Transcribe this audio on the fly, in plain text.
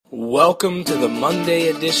Welcome to the Monday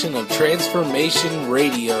edition of Transformation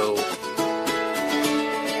Radio.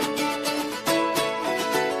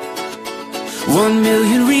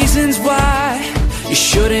 1,000,000 reasons why you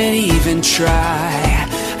shouldn't even try.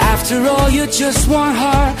 After all, you're just one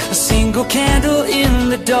heart, a single candle in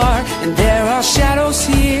the dark. And there are shadows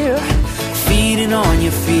here, feeding on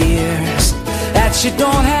your fears, that you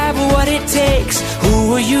don't have what it takes.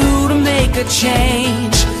 Who are you to make a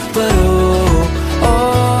change? But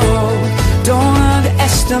don't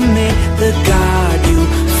underestimate the God you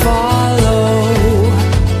follow.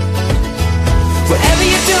 Whatever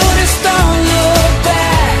you do, just don't look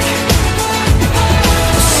back.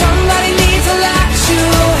 Somebody needs a lot you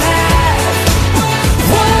have.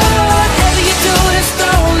 Whatever you do, just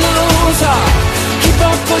don't lose heart. Keep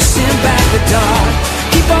on pushing back the dark.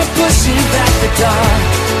 Keep on pushing back the dark.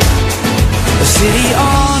 A city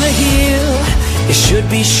on a hill, it should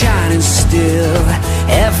be shining still.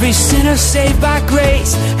 Every sinner saved by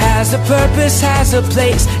grace has a purpose, has a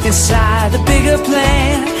place inside the bigger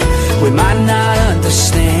plan. We might not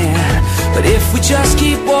understand, but if we just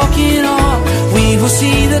keep walking on, we will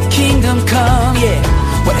see the kingdom come, yeah.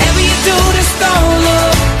 Whatever you do, just don't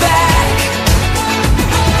look back.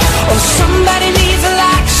 Oh, somebody needs a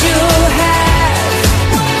lot you have.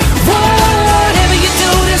 Whatever you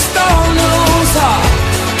do, just don't lose heart.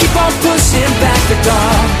 Keep on pushing back the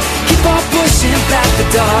dark. Keep on pushing back the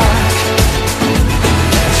dark.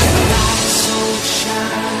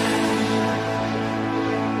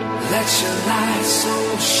 Let your light so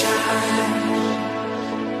shine.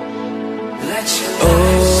 Let your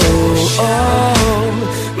light so shine.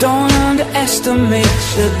 Don't underestimate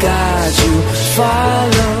the God you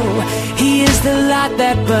follow. He is the light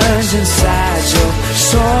that burns inside your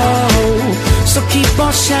soul. So keep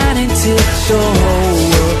on shining till the whole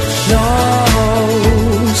world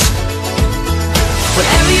knows.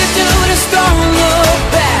 Whatever you do, just don't look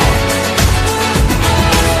back.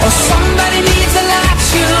 Or somebody needs a lot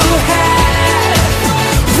you have.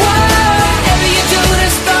 Whatever you do,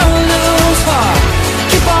 just don't lose heart.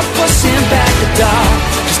 Keep on pushing back the dark.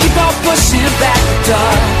 Just keep on pushing back the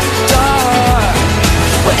dark, dark.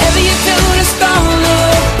 Whatever you do, just don't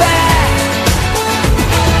look back.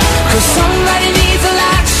 'Cause somebody needs a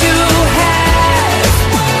lot you have.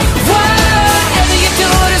 Whatever you do,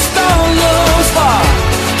 just don't lose heart.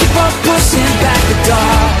 Keep on pushing back the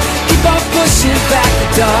dark. Keep on pushing back the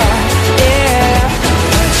dark, yeah.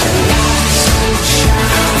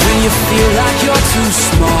 When you feel like you're too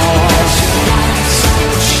small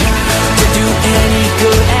to do any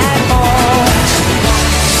good at all,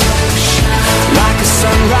 like a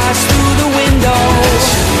sunrise through the window,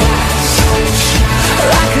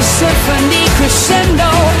 like a symphony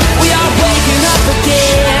crescendo. We are waking up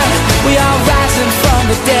again. We are rising from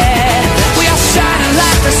the dead. We are shining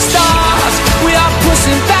like the stars. We are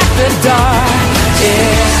pushing back the dark,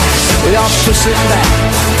 yeah. We are pushing back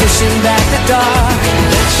the dark.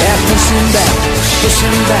 Yeah, pushing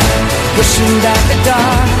back the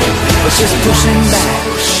dark. We're just pushing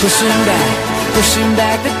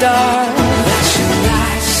back the dark. Let your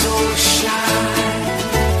light so shine.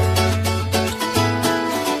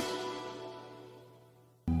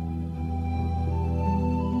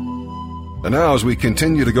 And now, as we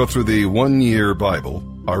continue to go through the one-year Bible,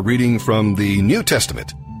 our reading from the New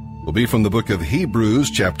Testament will be from the book of Hebrews,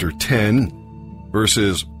 chapter 10,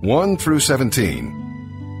 verses 1 through 17.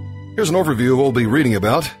 Here's an overview of what we'll be reading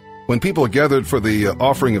about. When people gathered for the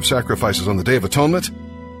offering of sacrifices on the Day of Atonement,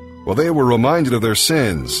 well, they were reminded of their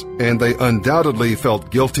sins, and they undoubtedly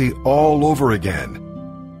felt guilty all over again.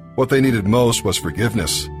 What they needed most was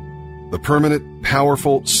forgiveness, the permanent,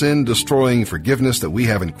 powerful, sin-destroying forgiveness that we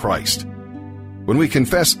have in Christ. When we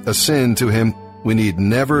confess a sin to Him, we need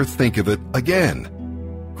never think of it again.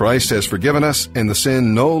 Christ has forgiven us, and the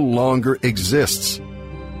sin no longer exists.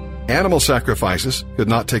 Animal sacrifices could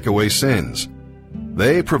not take away sins.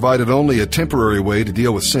 They provided only a temporary way to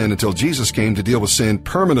deal with sin until Jesus came to deal with sin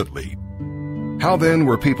permanently. How then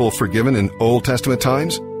were people forgiven in Old Testament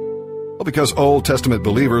times? Well, because Old Testament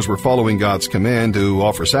believers were following God's command to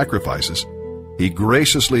offer sacrifices, He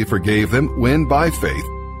graciously forgave them when, by faith,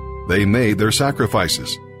 they made their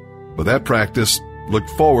sacrifices. But that practice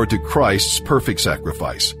looked forward to Christ's perfect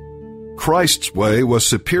sacrifice. Christ's way was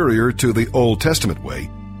superior to the Old Testament way,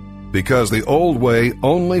 because the old way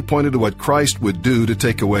only pointed to what Christ would do to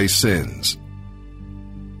take away sins.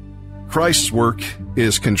 Christ's work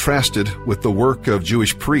is contrasted with the work of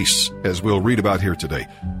Jewish priests, as we'll read about here today.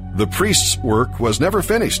 The priest's work was never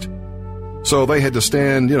finished, so they had to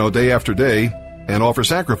stand, day after day and offer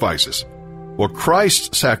sacrifices. Well,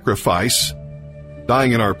 Christ's sacrifice,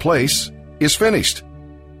 dying in our place, is finished.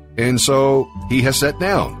 and so he has sat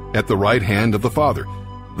down at the right hand of the Father.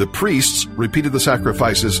 The priests repeated the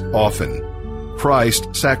sacrifices often.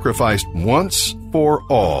 Christ sacrificed once for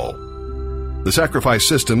all. The sacrifice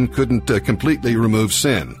system couldn't completely remove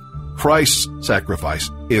sin. Christ's sacrifice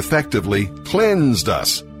effectively cleansed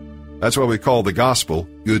us. That's why we call the gospel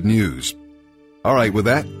good news. All right, with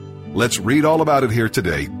that, let's read all about it here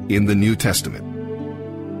today in the New Testament.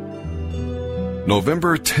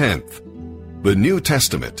 November 10th, the New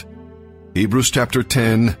Testament. Hebrews chapter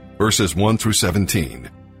 10, verses 1 through 17.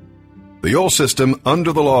 The old system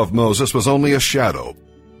under the law of Moses was only a shadow,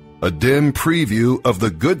 a dim preview of the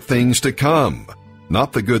good things to come,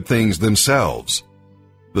 not the good things themselves.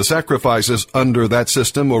 The sacrifices under that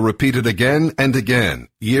system were repeated again and again,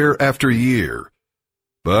 year after year.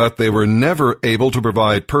 But they were never able to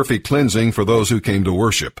provide perfect cleansing for those who came to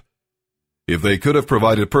worship. If they could have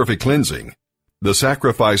provided perfect cleansing, the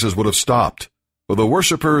sacrifices would have stopped, for the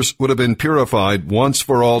worshipers would have been purified once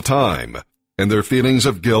for all time, and their feelings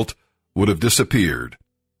of guilt would have disappeared.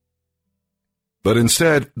 But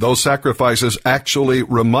instead, those sacrifices actually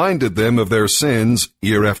reminded them of their sins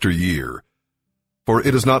year after year. For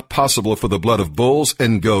it is not possible for the blood of bulls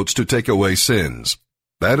and goats to take away sins.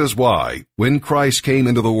 That is why, when Christ came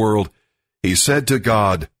into the world, he said to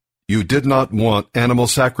God, "You did not want animal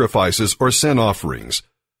sacrifices or sin offerings,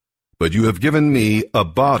 but you have given me a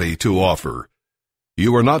body to offer.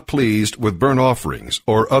 You are not pleased with burnt offerings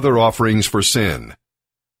or other offerings for sin."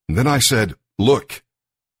 And then I said, "Look,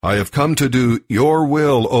 I have come to do your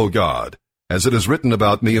will, O God, as it is written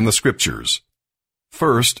about me in the Scriptures."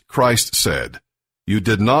 First, Christ said, "You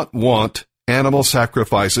did not want animal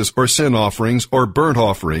sacrifices or sin offerings or burnt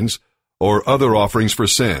offerings or other offerings for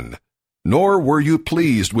sin, nor were you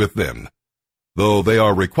pleased with them, though they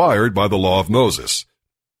are required by the law of Moses."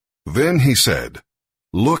 Then he said,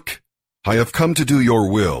 "Look, I have come to do your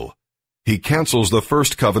will." He cancels the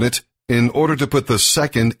first covenant in order to put the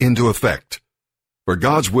second into effect. For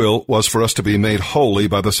God's will was for us to be made holy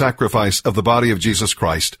by the sacrifice of the body of Jesus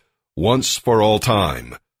Christ once for all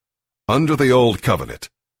time. Under the old covenant,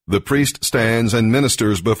 the priest stands and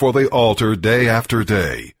ministers before the altar day after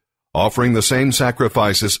day, offering the same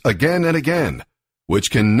sacrifices again and again,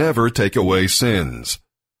 which can never take away sins.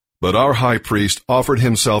 But our high priest offered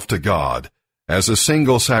himself to God as a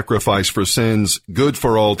single sacrifice for sins, good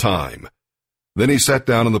for all time. Then he sat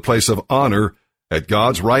down in the place of honor at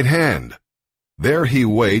God's right hand. There he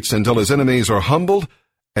waits until his enemies are humbled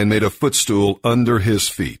and made a footstool under his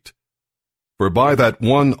feet. For by that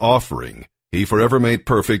one offering, he forever made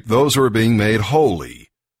perfect those who are being made holy.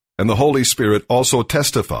 And the Holy Spirit also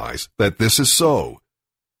testifies that this is so.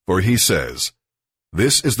 For he says,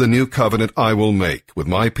 "This is the new covenant I will make with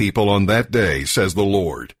my people on that day, says the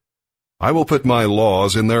Lord. I will put my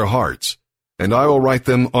laws in their hearts, and I will write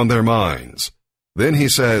them on their minds." Then he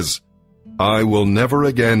says, "I will never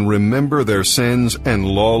again remember their sins and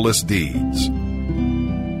lawless deeds."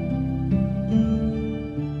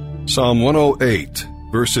 Psalm 108,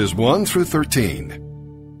 verses 1 through 13.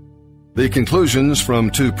 The conclusions from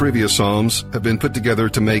two previous psalms have been put together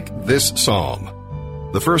to make this psalm.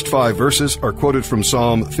 The first 5 verses are quoted from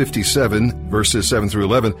Psalm 57, verses 7 through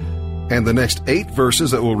 11, and the next 8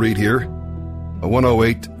 verses that we'll read here,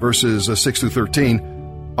 108, verses 6 through 13,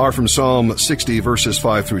 are from Psalm 60, verses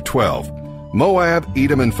 5 through 12. Moab,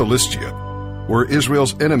 Edom, and Philistia were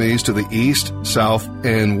Israel's enemies to the east, south,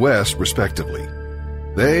 and west, respectively.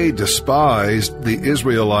 They despised the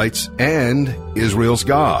Israelites and Israel's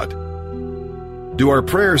God. Do our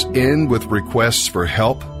prayers end with requests for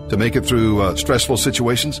help to make it through stressful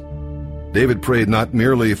situations? David prayed not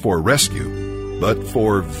merely for rescue, but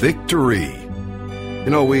for victory. You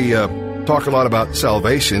know, we talk a lot about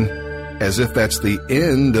salvation as if that's the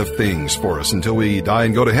end of things for us until we die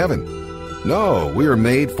and go to heaven. No, we are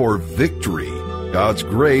made for victory. God's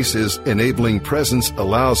grace, His enabling presence,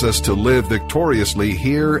 allows us to live victoriously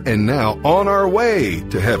here and now on our way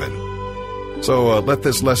to heaven. So let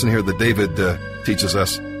this lesson here that David teaches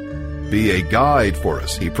us be a guide for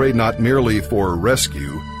us. He prayed not merely for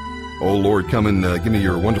rescue. Oh, Lord, come and give me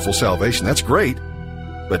your wonderful salvation. That's great.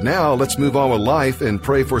 But now let's move on with life and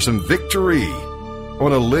pray for some victory. I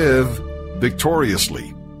want to live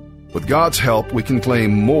victoriously. With God's help, we can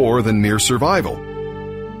claim more than mere survival.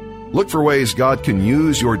 Look for ways God can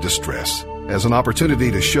use your distress as an opportunity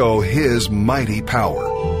to show His mighty power.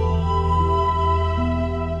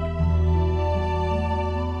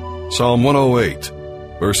 Psalm 108,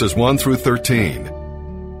 verses 1 through 13.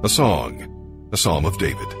 A song, a psalm of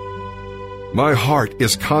David. My heart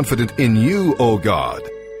is confident in you, O God.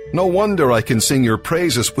 No wonder I can sing your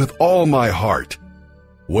praises with all my heart.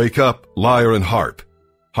 Wake up, lyre and harp.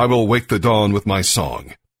 I will wake the dawn with my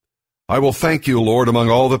song. I will thank you, Lord, among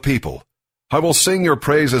all the people. I will sing your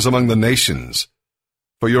praises among the nations.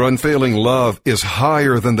 For your unfailing love is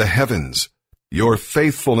higher than the heavens. Your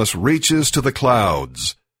faithfulness reaches to the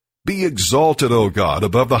clouds. Be exalted, O God,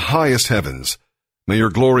 above the highest heavens. May your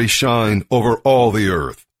glory shine over all the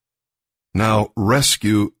earth. Now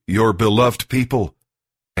rescue your beloved people.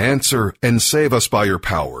 Answer and save us by your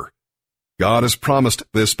power. God has promised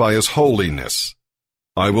this by his holiness.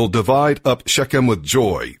 I will divide up Shechem with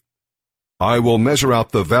joy. I will measure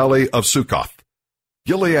out the valley of Succoth.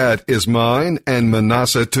 Gilead is mine, and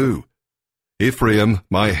Manasseh too. Ephraim,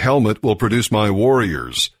 my helmet, will produce my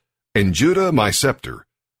warriors, and Judah, my scepter,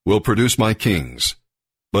 will produce my kings.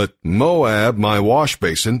 But Moab, my wash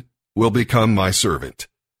basin, will become my servant.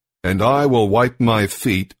 And I will wipe my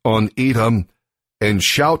feet on Edom, and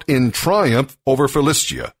shout in triumph over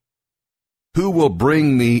Philistia. Who will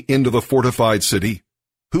bring me into the fortified city?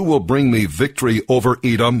 Who will bring me victory over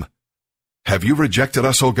Edom? Have you rejected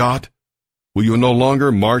us, O God? Will you no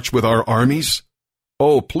longer march with our armies?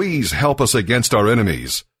 Oh, please help us against our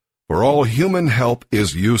enemies, for all human help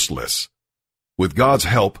is useless. With God's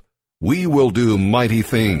help, we will do mighty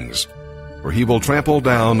things, for he will trample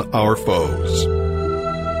down our foes.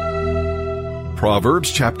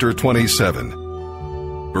 Proverbs chapter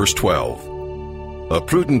 27, verse 12. A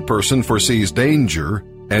prudent person foresees danger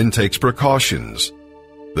and takes precautions.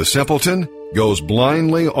 The simpleton goes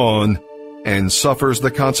blindly on and suffers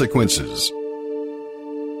the consequences.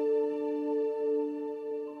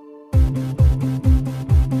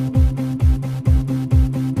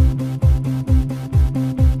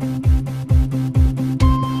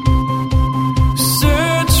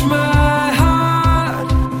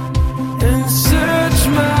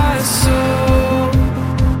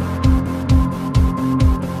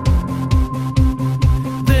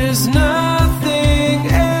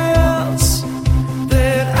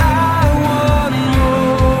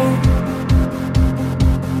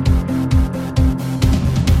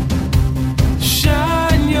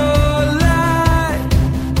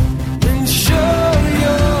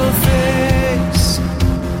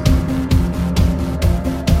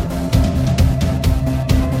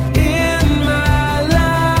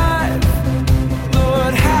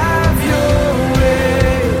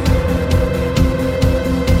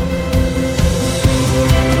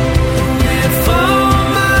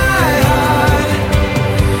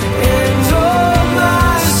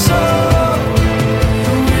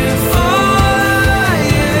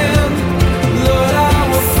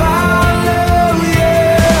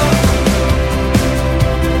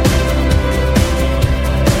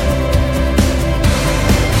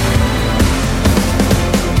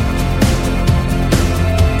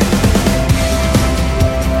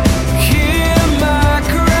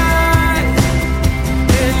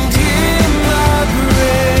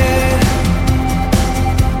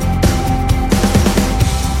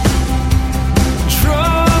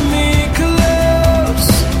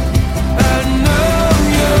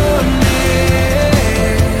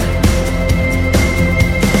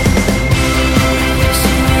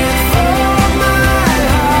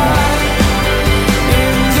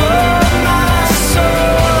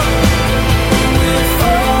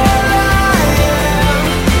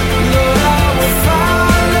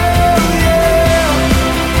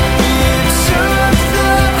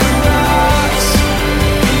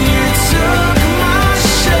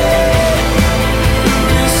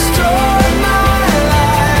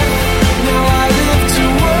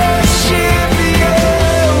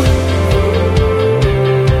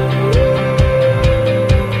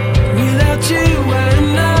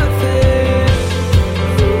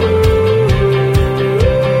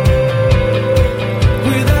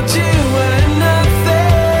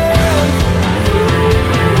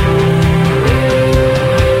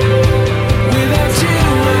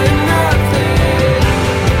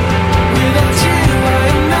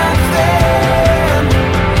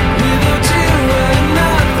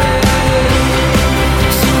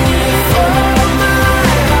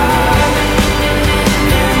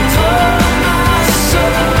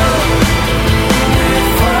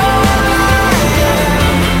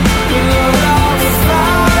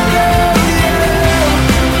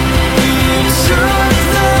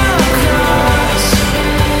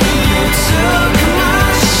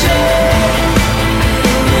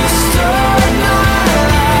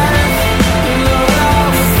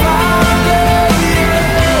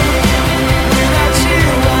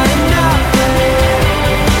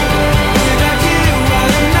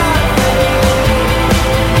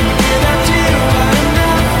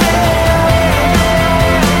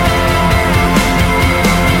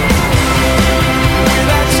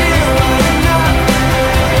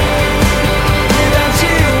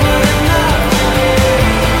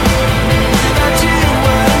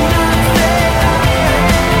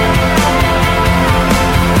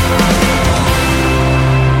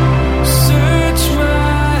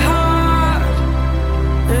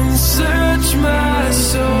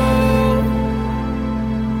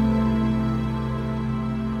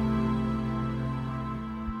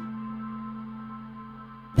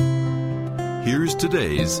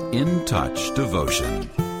 today's In Touch devotion.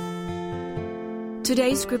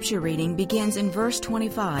 Today's scripture reading begins in verse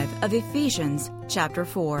 25 of Ephesians chapter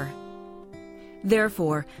 4.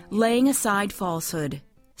 Therefore, laying aside falsehood,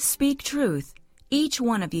 speak truth, each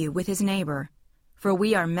one of you with his neighbor, for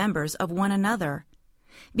we are members of one another.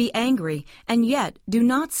 Be angry, and yet do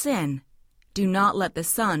not sin. Do not let the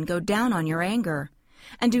sun go down on your anger,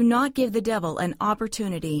 and do not give the devil an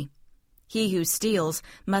opportunity. He who steals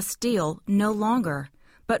must steal no longer,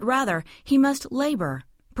 but rather he must labor,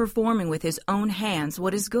 performing with his own hands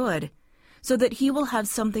what is good, so that he will have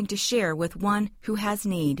something to share with one who has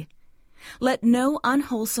need. Let no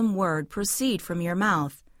unwholesome word proceed from your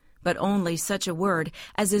mouth, but only such a word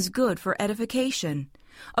as is good for edification,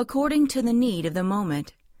 according to the need of the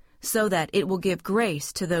moment, so that it will give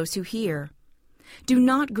grace to those who hear. Do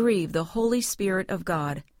not grieve the Holy Spirit of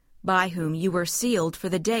God, by whom you were sealed for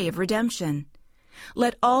the day of redemption.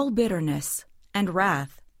 Let all bitterness, and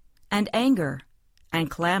wrath, and anger,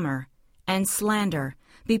 and clamor, and slander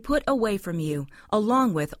be put away from you,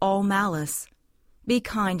 along with all malice. Be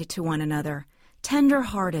kind to one another,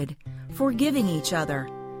 tender-hearted, forgiving each other,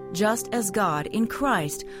 just as God in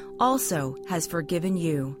Christ also has forgiven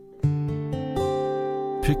you.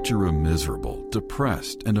 Picture a miserable,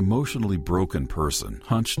 depressed, and emotionally broken person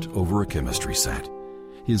hunched over a chemistry set.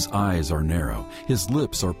 His eyes are narrow, his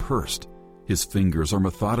lips are pursed. His fingers are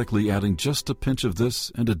methodically adding just a pinch of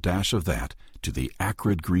this and a dash of that to the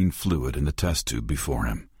acrid green fluid in the test tube before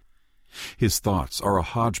him. His thoughts are a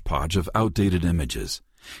hodgepodge of outdated images.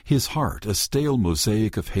 His heart a stale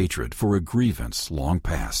mosaic of hatred for a grievance long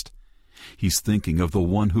past. He's thinking of the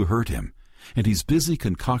one who hurt him, and he's busy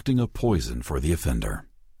concocting a poison for the offender.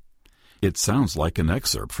 It sounds like an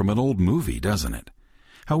excerpt from an old movie, doesn't it?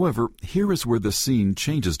 However, here is where the scene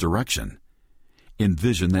changes direction.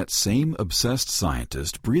 Envision that same obsessed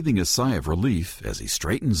scientist breathing a sigh of relief as he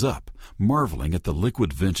straightens up, marveling at the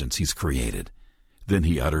liquid vengeance he's created. Then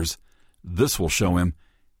he utters, "This will show him,"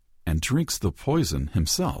 and drinks the poison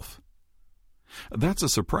himself. That's a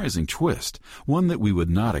surprising twist, one that we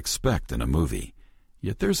would not expect in a movie.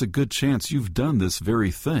 Yet there's a good chance you've done this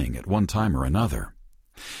very thing at one time or another.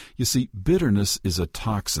 You see, bitterness is a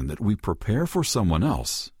toxin that we prepare for someone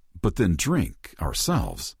else, but then drink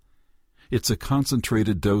ourselves. It's a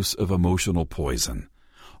concentrated dose of emotional poison,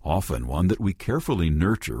 often one that we carefully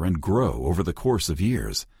nurture and grow over the course of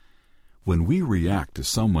years. When we react to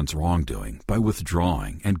someone's wrongdoing by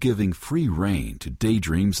withdrawing and giving free rein to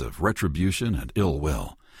daydreams of retribution and ill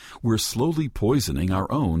will, we're slowly poisoning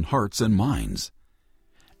our own hearts and minds.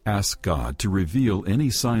 Ask God to reveal any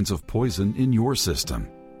signs of poison in your system.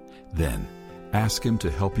 Then, ask Him to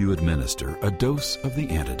help you administer a dose of the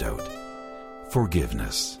antidote: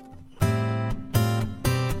 forgiveness. I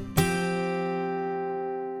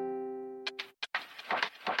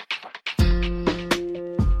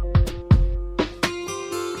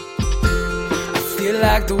feel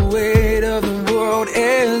like the weight of the world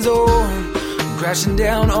is on, crashing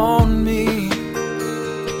down on me.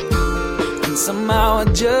 And somehow I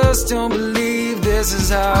just don't believe this is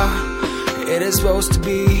how it is supposed to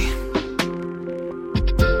be.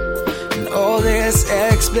 And all this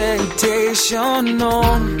expectation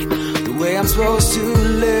on the way I'm supposed to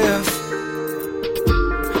live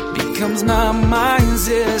becomes my mind's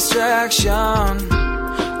distraction,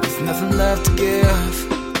 with nothing left to give.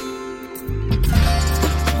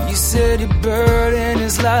 You said your burden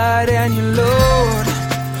is light and your load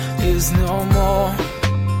is no more.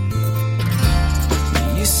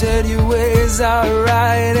 You said your ways are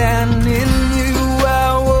right, and in you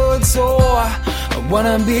I would soar. I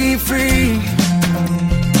wanna be free,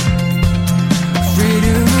 free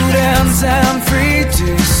to dance and free to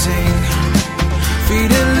sing, free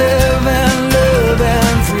to live and love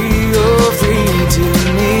and free, oh free to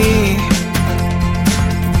me.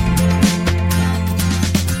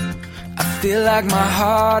 I feel like my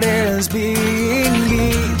heart is being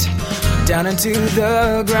beat down into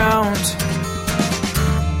the ground.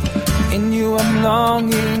 In you I'm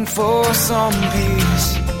longing for some peace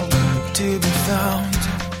to be found.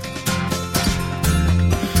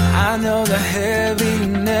 I know the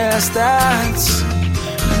heaviness that's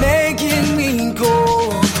making me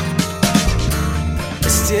cold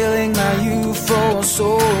is stealing my youthful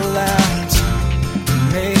soul and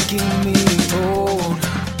making me old.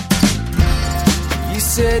 You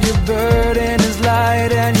said your burden is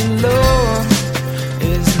light and your load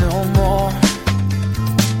is no more.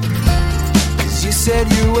 You said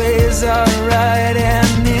your ways are right,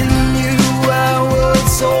 and in you I would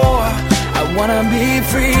soar. I wanna be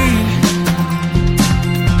free,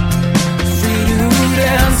 free to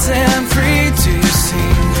dance and free to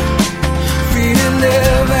sing, free to live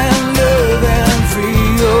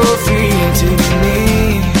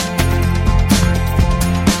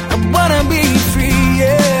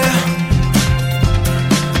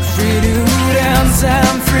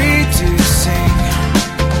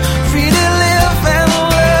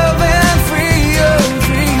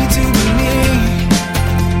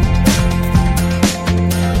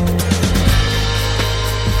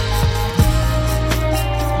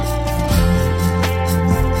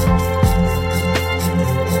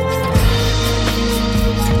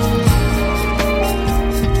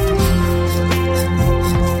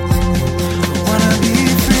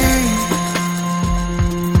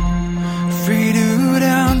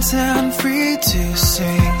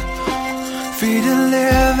free to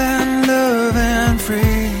live and love and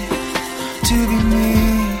free to be me.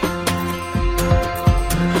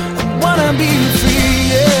 I wanna be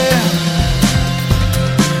free, yeah.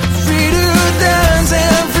 Free to dance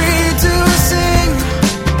and free to sing.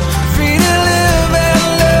 Free to live and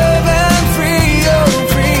love and free, oh,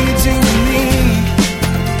 free to me.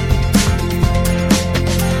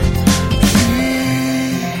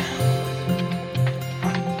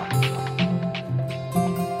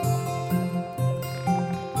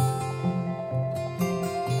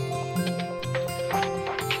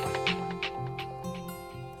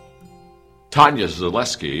 Tanya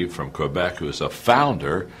Zaleski from Quebec, who is a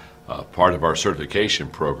founder, part of our certification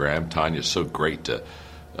program. Tanya, it's so great to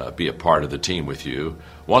be a part of the team with you.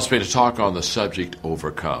 Wants me to talk on the subject,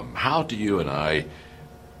 overcome. How do you and I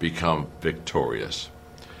become victorious?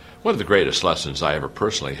 One of the greatest lessons I ever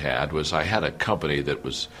personally had was I had a company that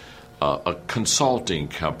was a consulting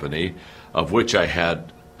company, of which I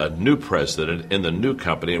had a new president in the new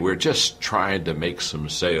company, and we were just trying to make some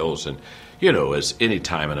sales. And you know, as any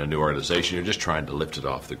time in a new organization, you're just trying to lift it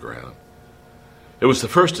off the ground. It was the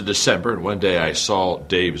 1st of December, and one day I saw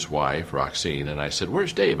Dave's wife, Roxine, and I said,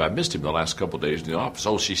 "Where's Dave? I missed him the last couple of days in the office."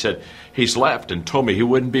 Oh, she said, "He's left and told me he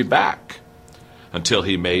wouldn't be back until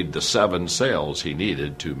he made the 7 sales he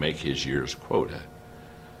needed to make his year's quota."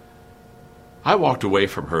 I walked away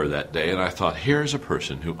from her that day, and I thought, here's a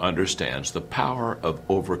person who understands the power of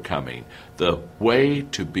overcoming, the way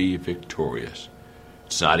to be victorious.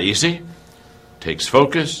 It's not easy. Takes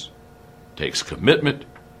focus, takes commitment,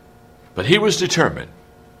 but he was determined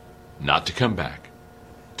not to come back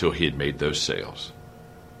till he had made those sales.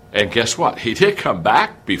 And guess what? He did come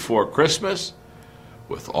back before Christmas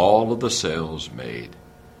with all of the sales made.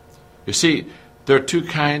 You see, there are 2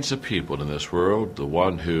 kinds of people in this world, the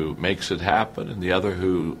one who makes it happen and the other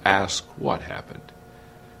who asks what happened.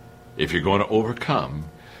 If you're going to overcome,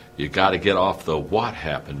 you got to get off the what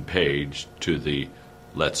happened page to the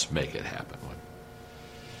let's make it happen one.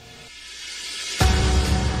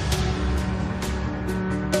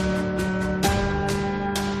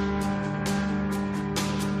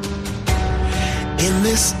 In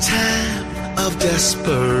this time of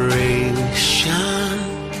desperation,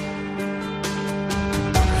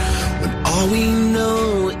 when all we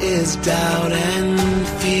know is doubt and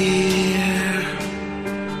fear,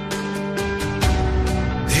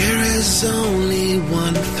 there is only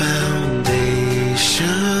one foundation.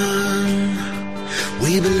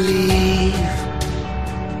 We believe,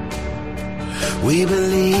 we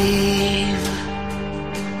believe,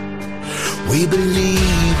 we believe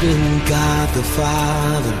in God the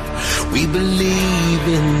Father. We believe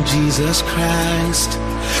in Jesus Christ.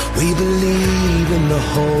 We believe in the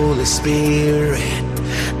Holy Spirit,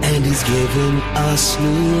 and He's given us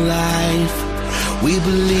new life. We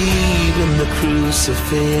believe in the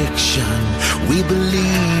crucifixion. We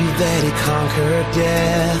believe that He conquered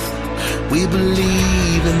death. We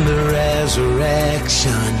believe in the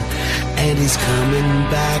resurrection, and He's coming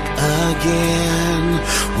back again.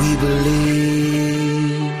 We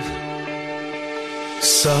believe.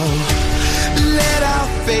 So let our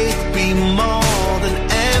faith be more than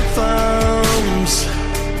anthems,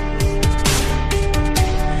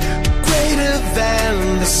 greater than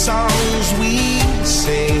the songs we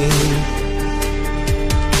sing.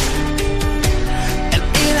 And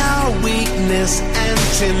in our weakness and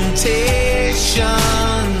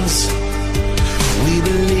temptations, we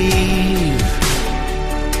believe.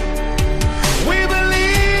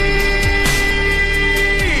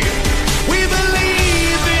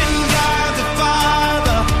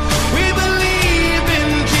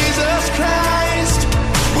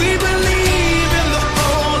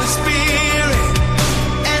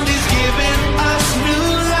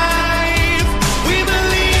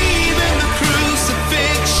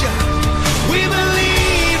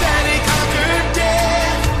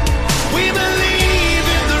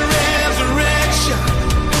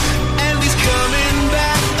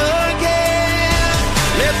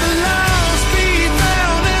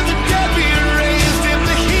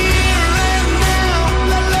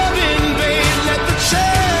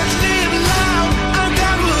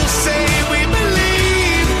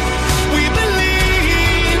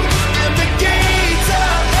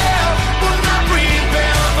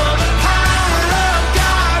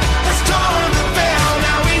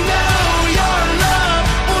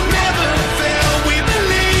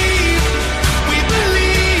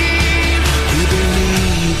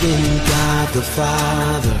 The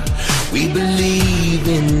Father, we believe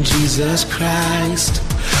in Jesus Christ,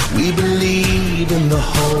 we believe in the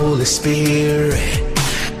Holy Spirit,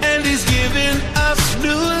 and He's given us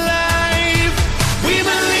new life. We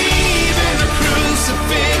believe in the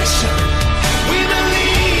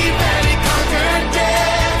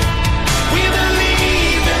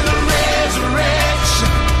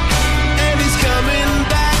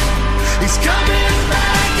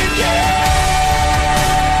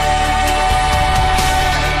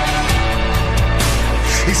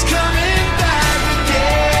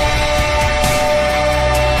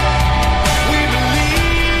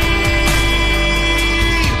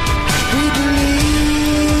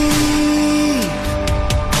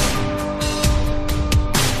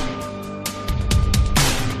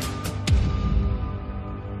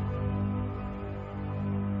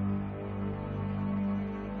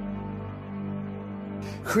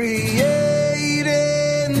Create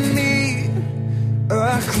in me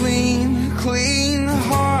a clean, clean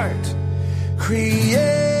heart.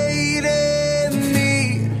 Create in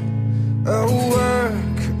me a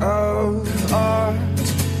work of art.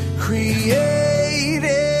 Create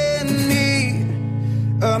in me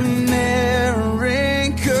a miracle.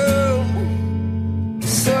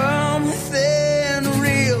 Something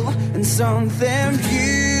real and something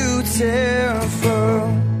beautiful.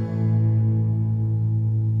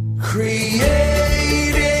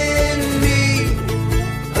 Create in me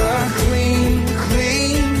a clean,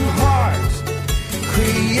 clean heart.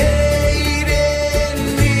 Create in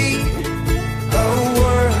me a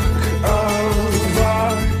work of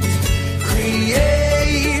art.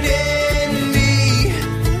 Create in me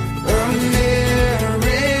a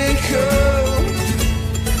miracle.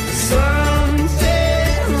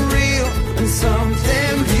 Something real and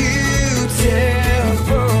something beautiful.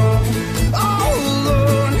 Oh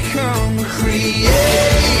Lord, come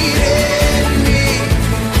create in me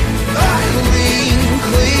a clean,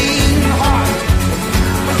 clean heart.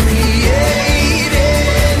 Create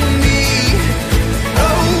in me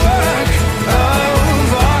a work of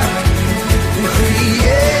art.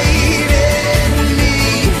 Create in me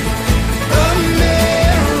a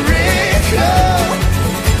miracle.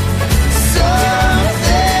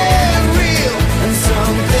 Something real and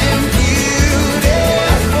something beautiful.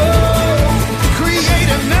 Create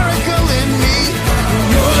a miracle in me.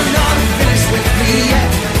 You're not finished with me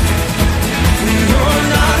yet. You're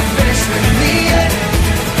not finished with me yet.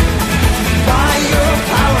 By your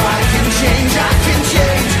power I can change,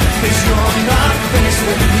 'cause you're not finished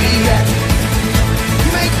with me yet.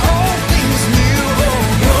 Make all things new.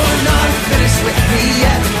 You're not finished with me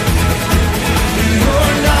yet.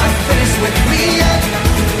 You're not finished with me yet.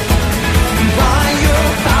 By your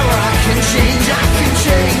power I can change,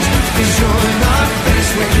 'cause you're not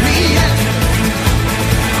finished with me yet.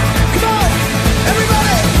 Come on,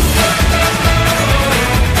 everybody!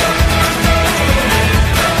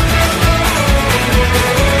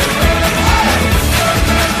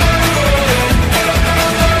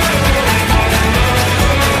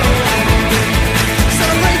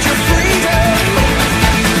 Celebrate your freedom.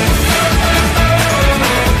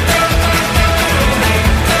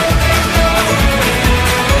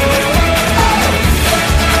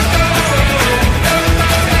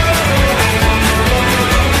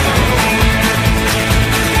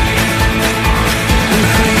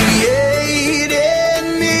 Create in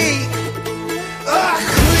me a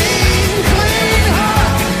clean, clean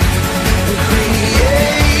heart.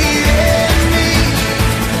 Create in me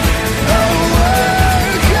a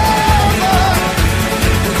work of art.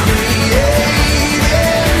 Create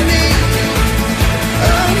in me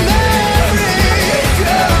a miracle.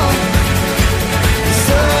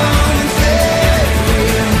 Something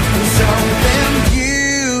real, something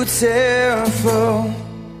beautiful.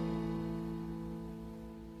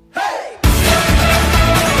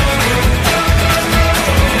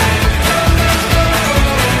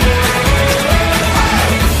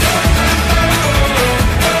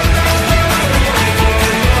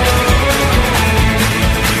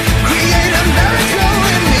 Create a miracle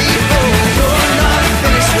in me. You're not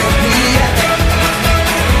finished with me yet.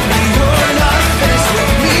 You're not finished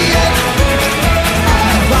with me yet.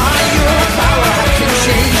 By your power I can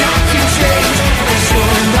change, 'cause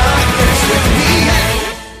you're not finished with me yet.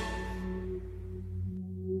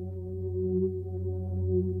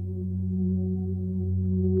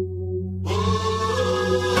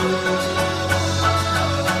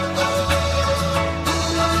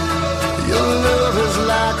 Your love is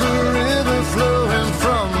like a river flowing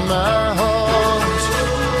from my heart.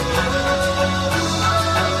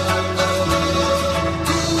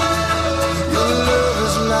 Your love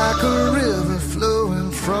is like a river flowing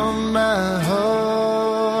from my heart.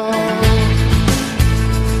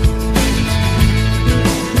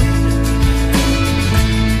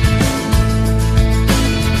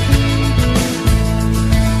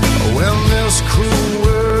 When this cruel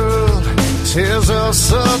world tears us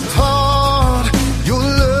apart, your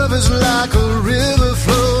love is like a river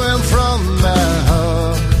flowing from my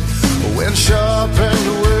heart. When sharpened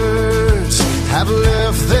words have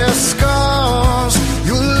left their scars,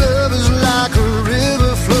 your love is like a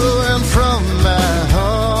river flowing from my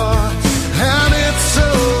heart. And it's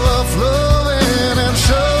overflowing and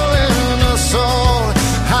showing us all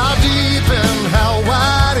how deep and how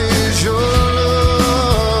wide is your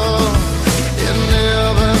love. It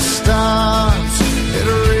never stops, it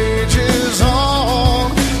rages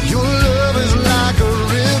on. Your love is like a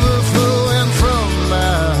river flowing from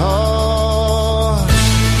my heart.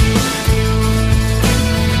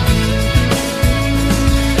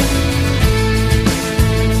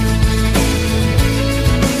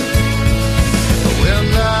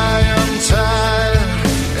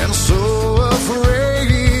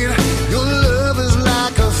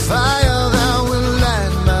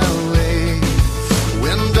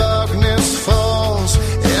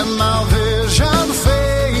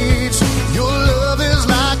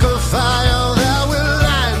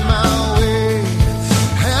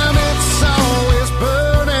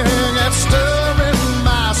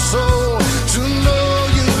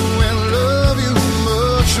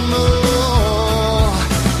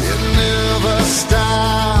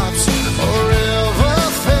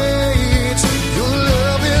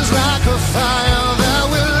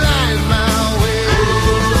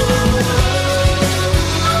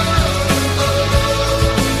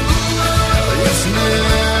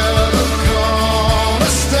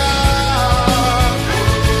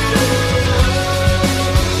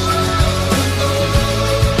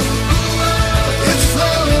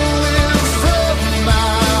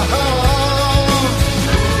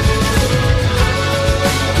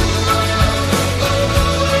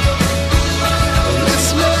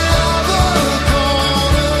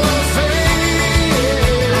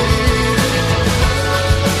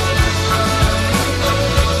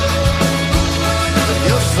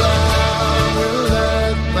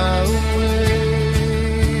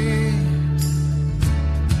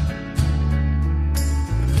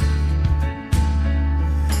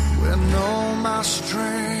 when all my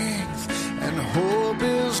strength and hope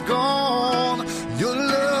is gone. Your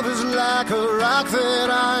love is like a rock that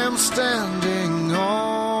I am standing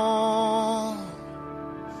on.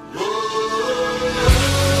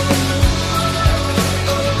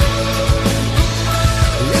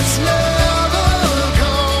 It's never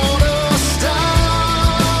gonna stop.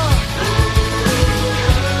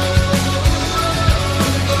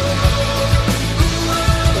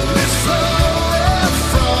 It's flowing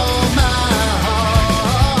from my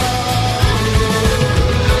heart.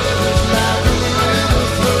 It's like a river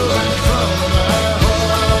flowing from my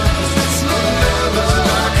heart. It's never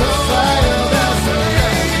like a fire that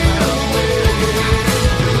fades away.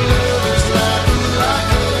 Your love is like a rock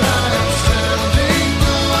that I am standing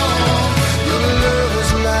on. Your love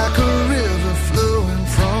is like a river flowing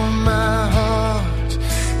from my heart.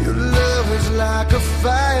 Your love is like a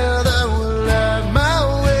fire that will light my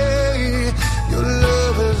way. Your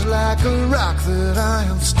love is like a rock that I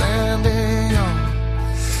am standing on.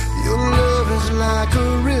 Your love is like a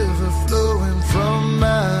river flowing from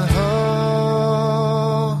my heart.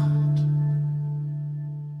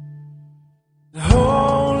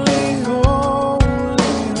 Holy,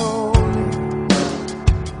 holy, holy.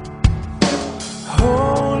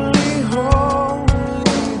 Holy,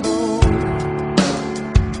 holy, holy.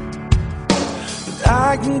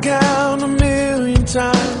 I can count 1,000,000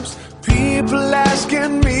 times people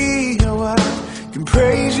asking me how I can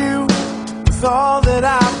praise you with all that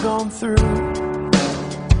I've gone through.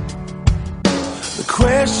 The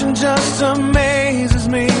question just amazes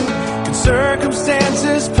me. Can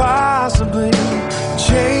circumstances possibly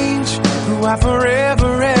change who I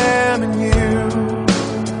forever am in you?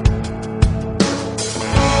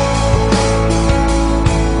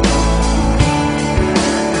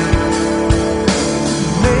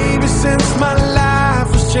 Maybe since my life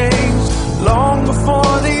was changed, long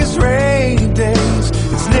before these rainy days,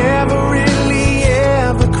 it's never really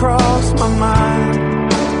ever crossed my mind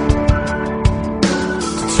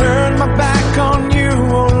to turn my back on you,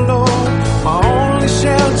 oh Lord, my only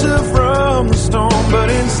shelter from the storm. But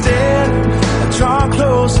instead, I draw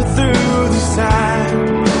closer through these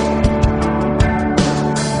times.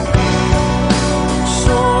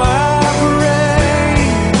 So I pray,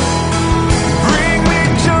 bring me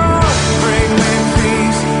joy, bring me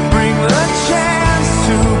peace, bring the chance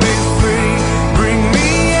to be free.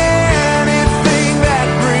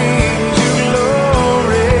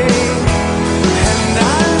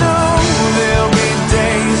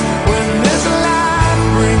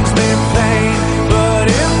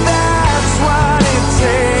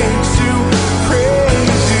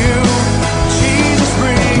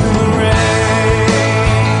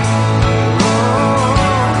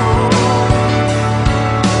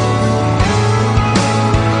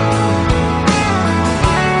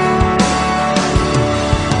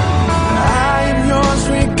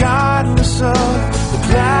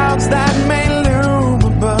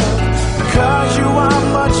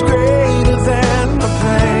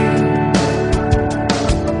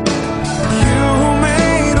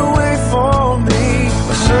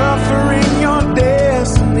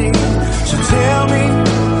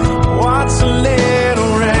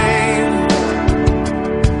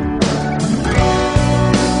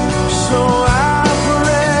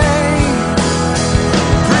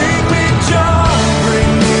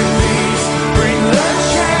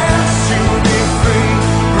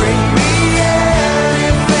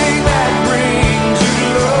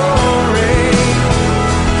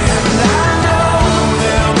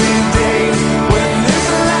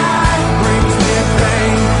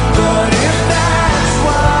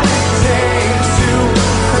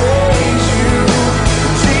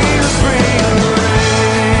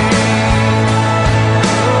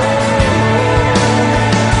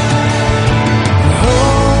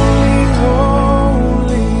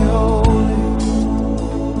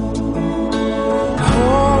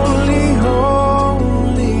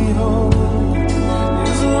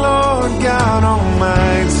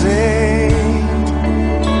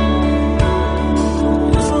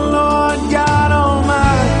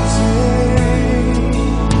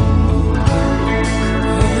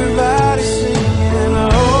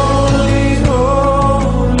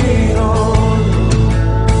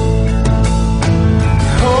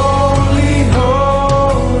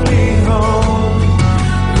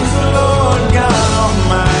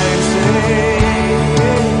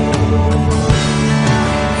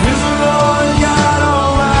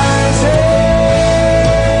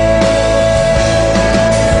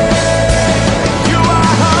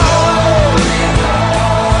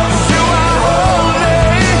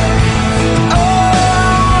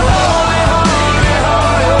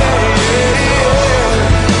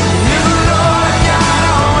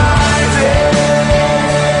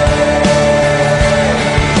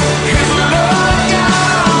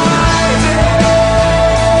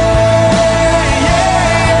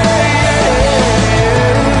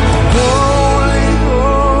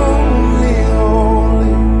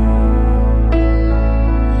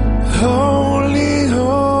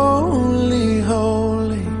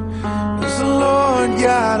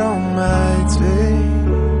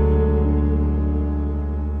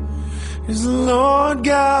 is the Lord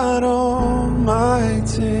God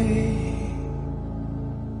Almighty.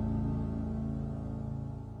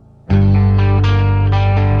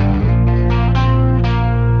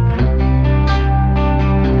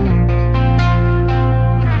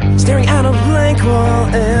 Staring at a blank wall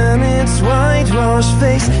and its whitewashed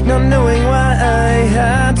face, not knowing why I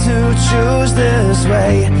had to choose this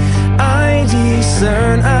way. I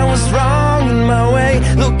discern I was wrong in my way,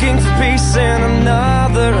 looking for peace in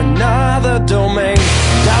another domain.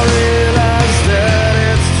 And I realize that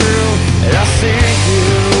it's true, and I seek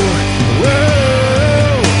you.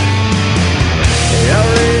 Whoa. I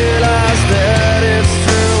realize that it's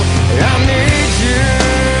true, I need you.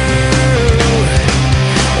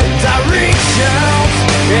 And I reach out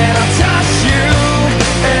and I touch you,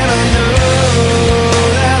 and I know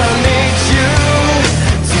that I need you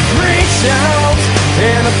to reach out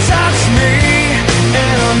and touch me,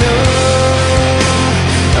 and I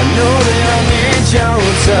know that I need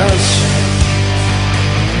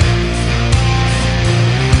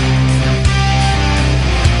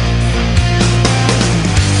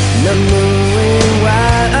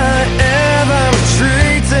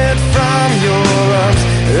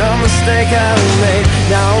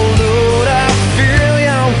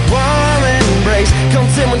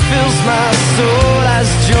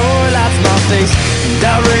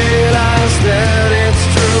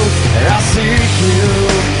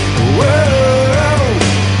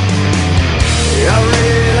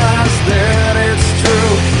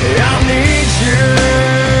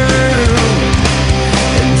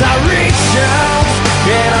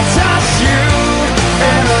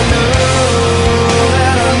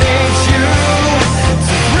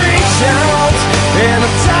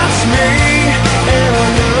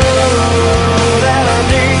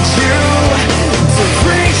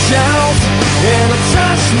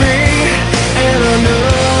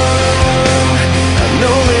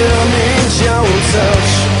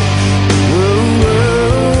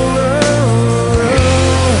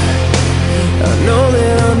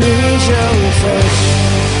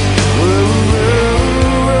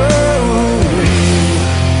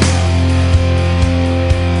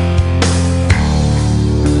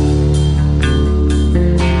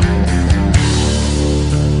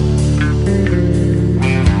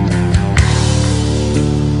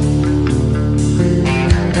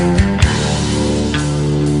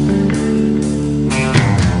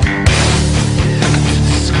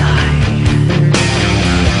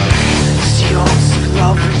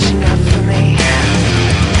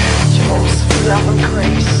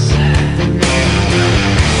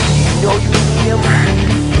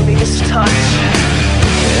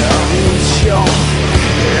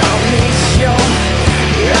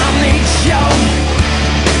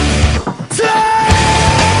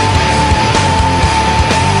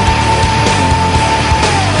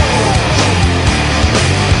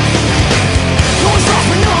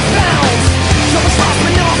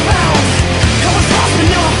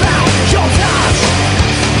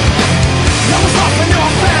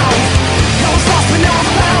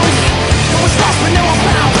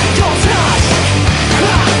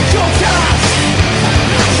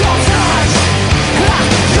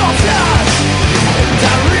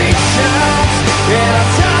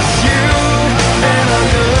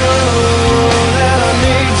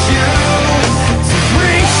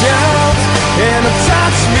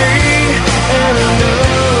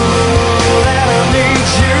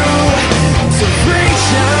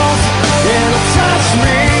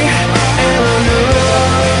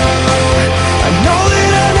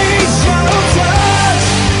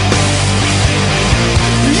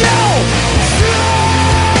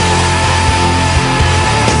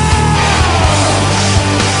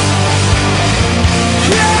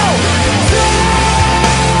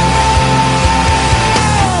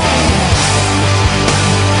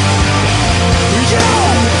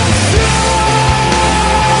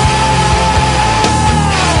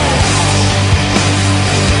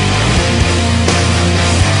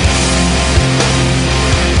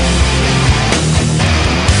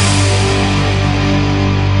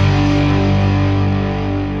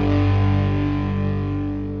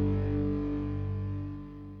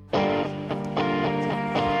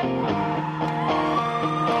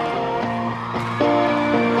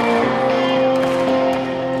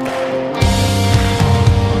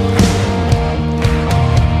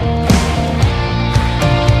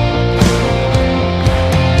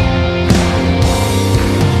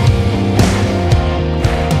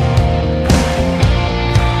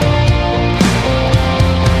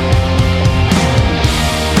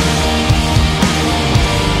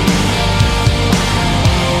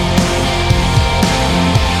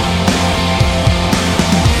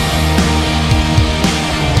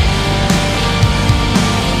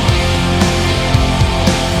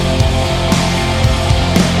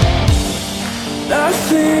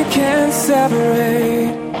can't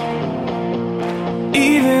separate.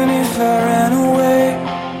 Even if I ran away,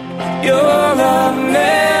 your love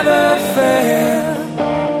never failed.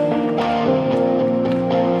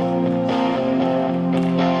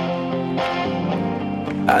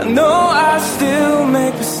 I know I still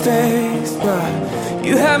make mistakes, but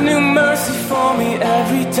you have new mercy for me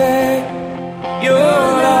every day. Your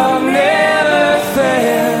love never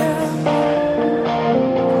fails.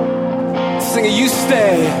 Sing it, you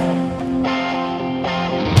stay.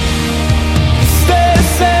 You stay the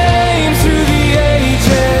same through the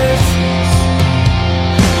ages.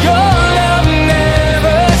 Your love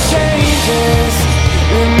never changes.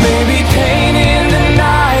 There may be pain in the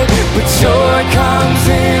night, but joy comes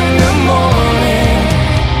in the morning.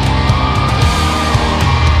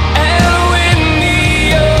 And when the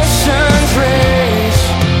oceans rage,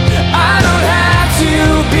 I don't have to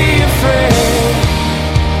be afraid,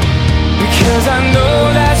 because I know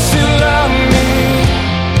that you love me.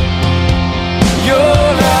 Your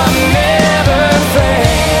love never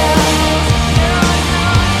fails.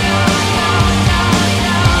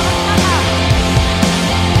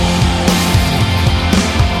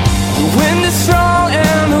 The wind is strong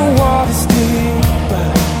and the water's deep,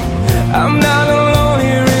 but I'm not alone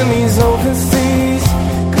here in these open seas,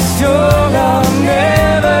 'cause your love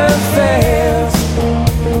never fails.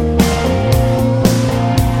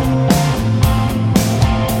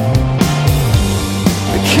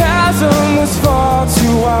 The chasm was far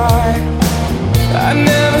too wide. I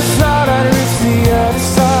never thought I'd reach the other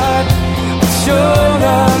side, but your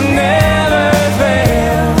love never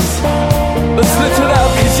fails. Let's lift it up,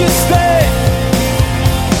 'cause you stay.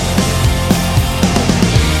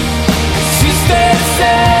 'Cause you stay the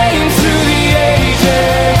same through the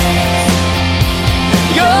ages.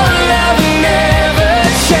 Your love never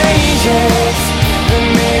changes. There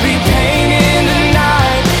may be pain in the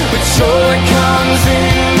night, but joy comes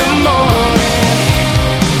in the morning.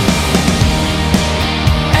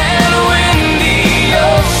 And when the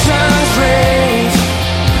oceans rage,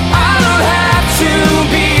 I don't have to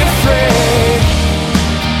be afraid,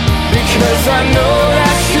 because I know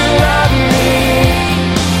that you love me.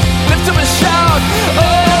 Lift up a shout,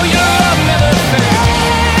 oh, your love never fails.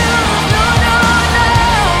 No, no, no,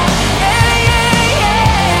 yeah, yeah, yeah.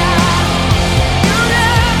 Your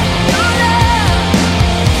love, your love.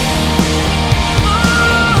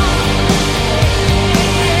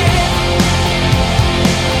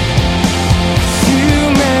 You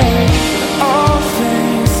make all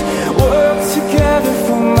things work together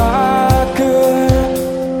for my good.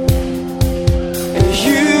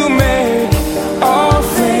 You make all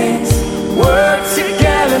things work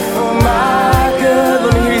together for my good.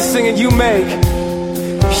 Let me hear you sing it. You make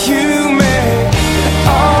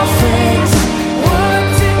all things work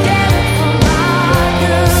together for my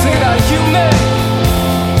good. Sing it out. You make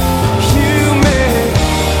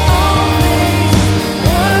all things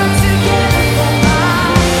work together for my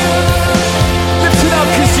good. Lift it up,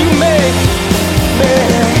 'cause you make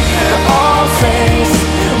all things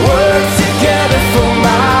work together for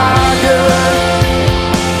my good.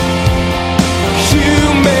 You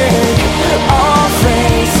make all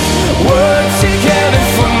things work together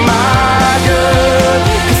for my good.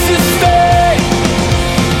 'Cause you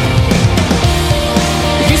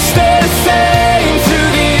stay the same through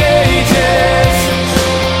the ages.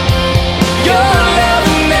 Your love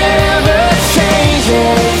never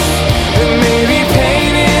changes. There may be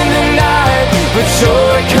pain in the night, but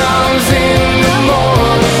joy comes in the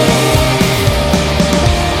morning.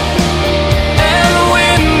 And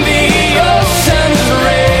when the oceans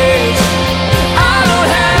rage, I don't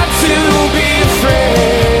have to be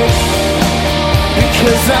afraid,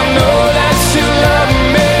 because I know that you love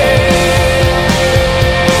me.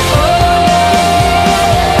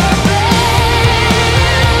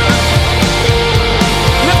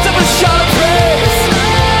 Lift up a shout of praise.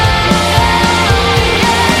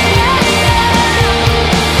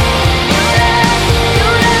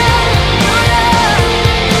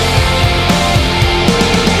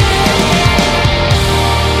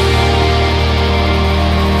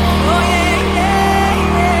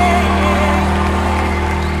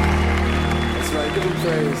 That's right, give him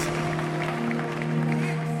praise.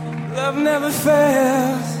 Love never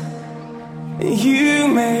fails. You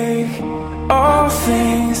make all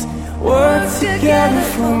things work together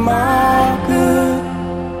for my good.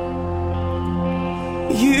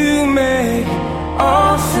 You make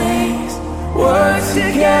all things work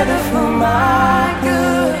together for my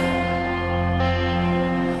good.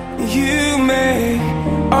 You make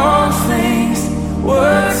all things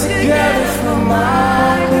work together for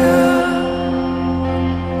my good.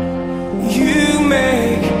 You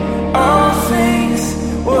make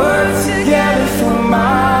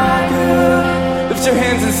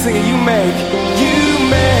sing it. You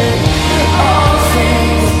make all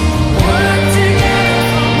things work together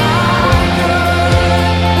for my good.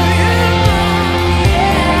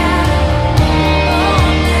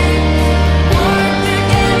 Work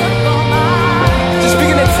together for my good. Just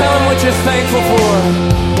begin to tell him what you're thankful for.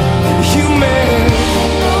 You make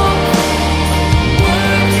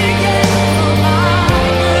work together for my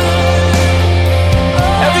good.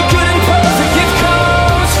 Every good and perfect gift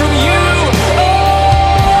comes from you.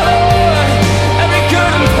 Every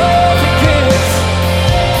good and perfect gift.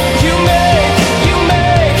 You make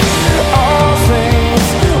all things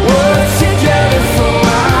work together for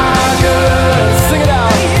my good. Sing it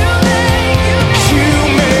out. You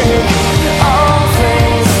make all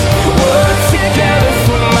things work together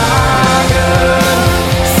for my good.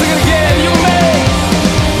 Sing it again. You make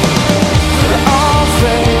all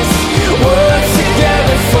things work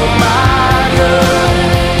together for my good.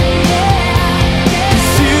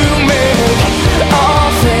 You make all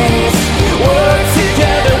things work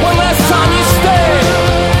together. One last time, you stay.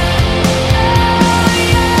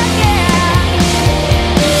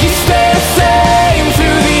 You stay the same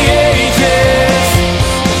through the ages.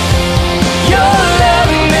 Your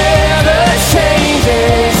love never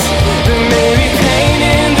changes. There may be pain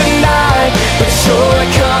in the night, but joy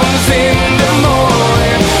comes in the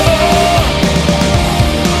morning.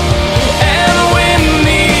 And when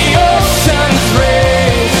the oceans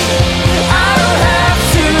rage, I don't have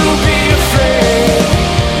to be afraid,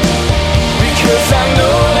 because I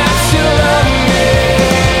know that you love me.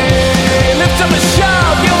 Lift up a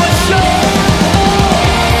shout, give a shout.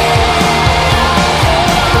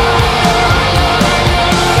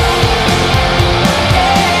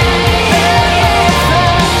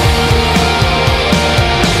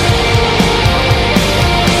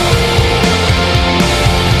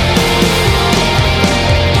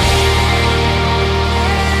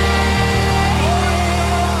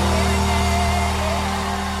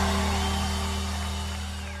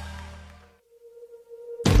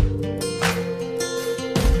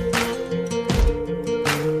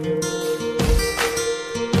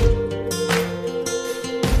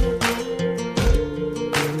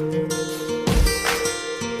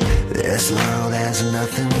 This world has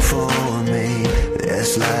nothing for me.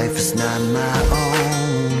 This life is not my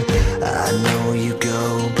own. I know you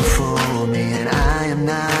go before me, and I am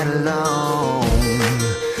not alone.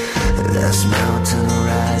 This mountain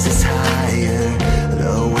rises higher.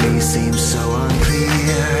 The way seems so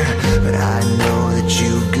unclear, but I know that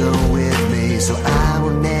you go with me, so I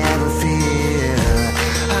will never fear.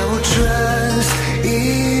 I will trust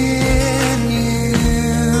in you.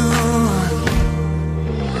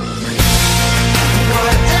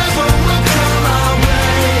 Whatever will come our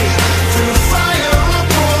way, through fire or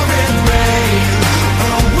pouring rain,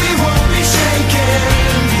 oh, we won't be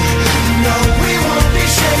shaken. No, we won't be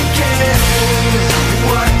shaken.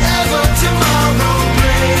 Whatever tomorrow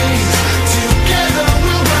brings, together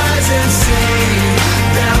we'll rise and sing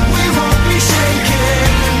that we won't be shaken.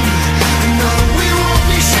 No, we won't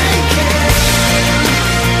be shaken.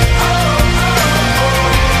 Oh, oh,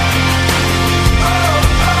 oh. Oh,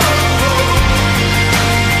 oh, oh.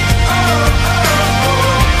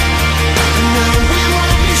 No, we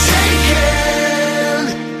won't be shaken.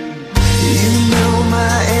 You know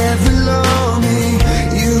my every longing.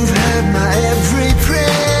 You've heard my every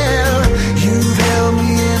prayer. You've held me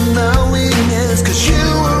in the weakness, 'cause you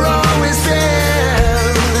were always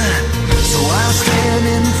there. So I'll stand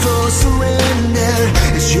in full surrender.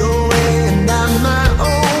 It's your way and not my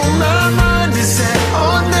own. My mind is set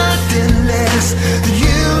on nothing less than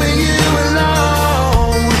you and you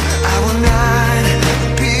alone. I will not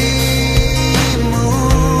be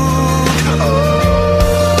moved. Oh,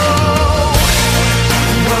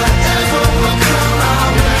 whatever will come our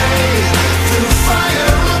way, through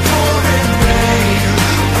fire or pouring rain,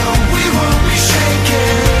 oh, we won't be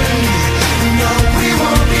shaken. No, we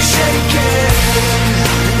won't be shaken.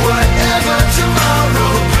 Whatever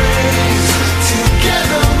tomorrow brings,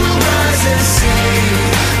 together we'll rise and sing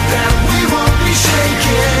that we won't be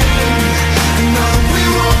shaken. No, we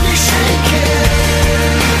won't be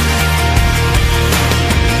shaken.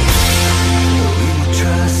 We will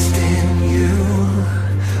trust in you.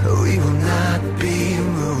 We will not be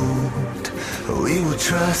moved. We will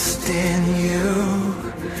trust in you,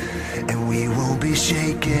 and we won't be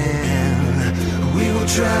shaken. We will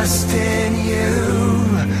trust in you.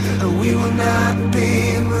 We will not be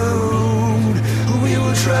moved. We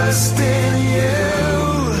will trust in you.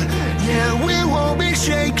 Yeah, we won't be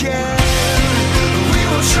shaken. We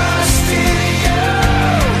will trust in you.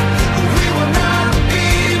 We will not be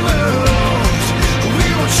moved. We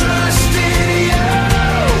will trust in you.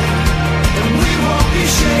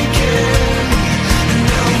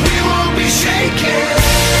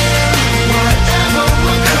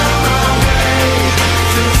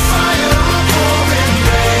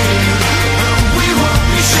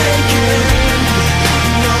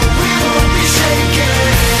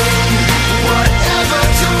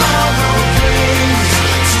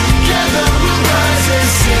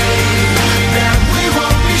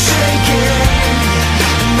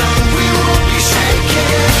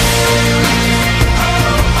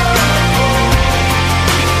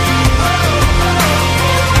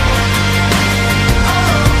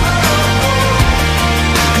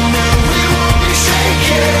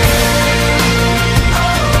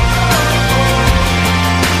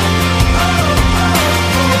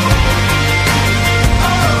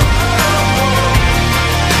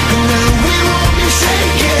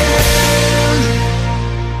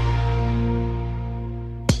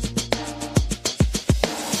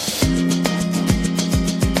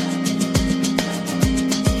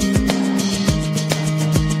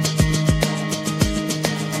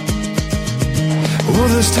 All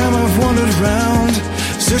this time I've wandered round,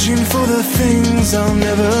 searching for the things I'll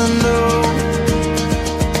never know.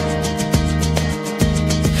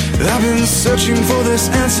 I've been searching for this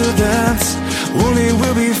answer that only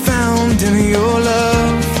will be found in your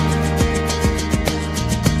love.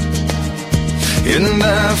 And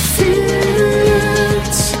I feel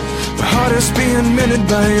it, my heart is being mended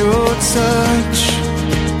by your touch.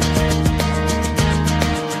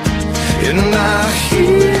 And I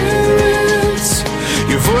hear it,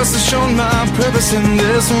 your voice has shown my purpose in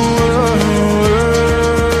this world.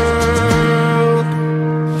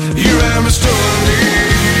 You have restored me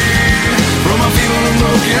from my feeble and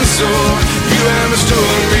broken soul. You have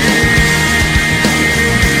restored me.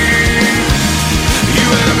 You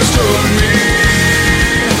have restored me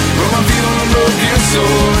from my feeble and broken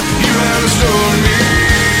soul. You have restored me.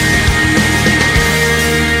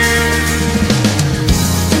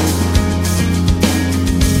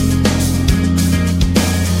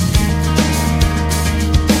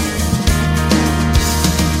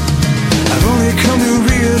 I've only come to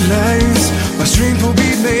realize my strength will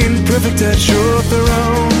be made perfect at your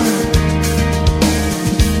throne.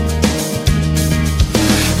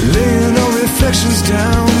 Laying all reflections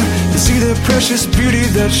down to see the precious beauty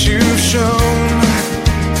that you've shown.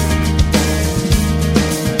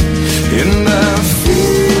 And I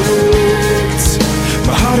feel it,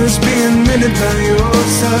 my heart is being mended by your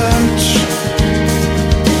touch.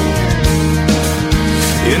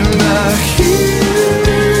 And I hear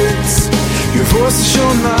it, your voice has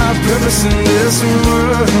shown my purpose in this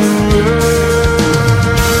world.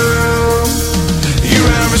 You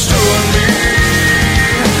have restored me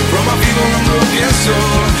from my feeble and broken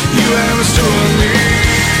soul. You have restored me.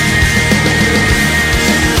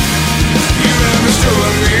 You have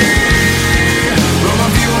restored me from my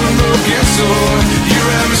feeble and broken soul. You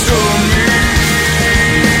have restored me.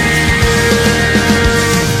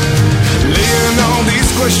 Laying all these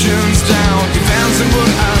questions down, you've answered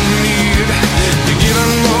what I need. You're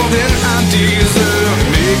giving more than I deserve,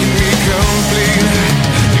 making me complete.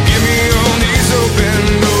 You give me all these open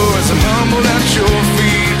doors. I'm humbled at your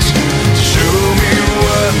feet to show me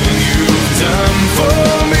what you've done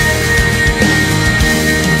for me.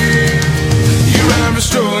 You have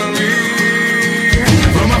restored me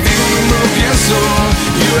from my feeble and broken soul.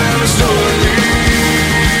 You have restored me.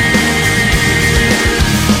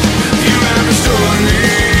 You have restored me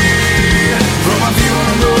from my feeble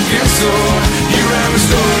and broken soul. You have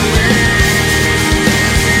restored me.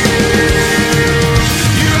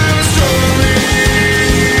 You have restored me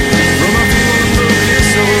from my feeble and broken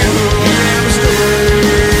soul. You have restored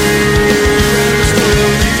me.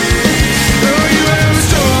 Oh, you have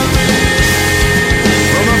restored me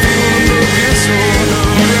from my feeble and broken soul.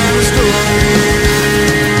 You have restored me.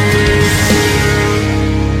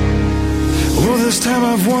 All this time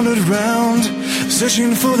I've wandered round,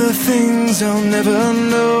 searching for the things I'll never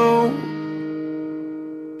know.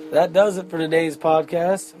 That does it for today's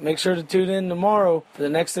podcast. Make sure to tune in tomorrow for the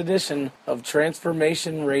next edition of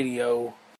Transformation Radio.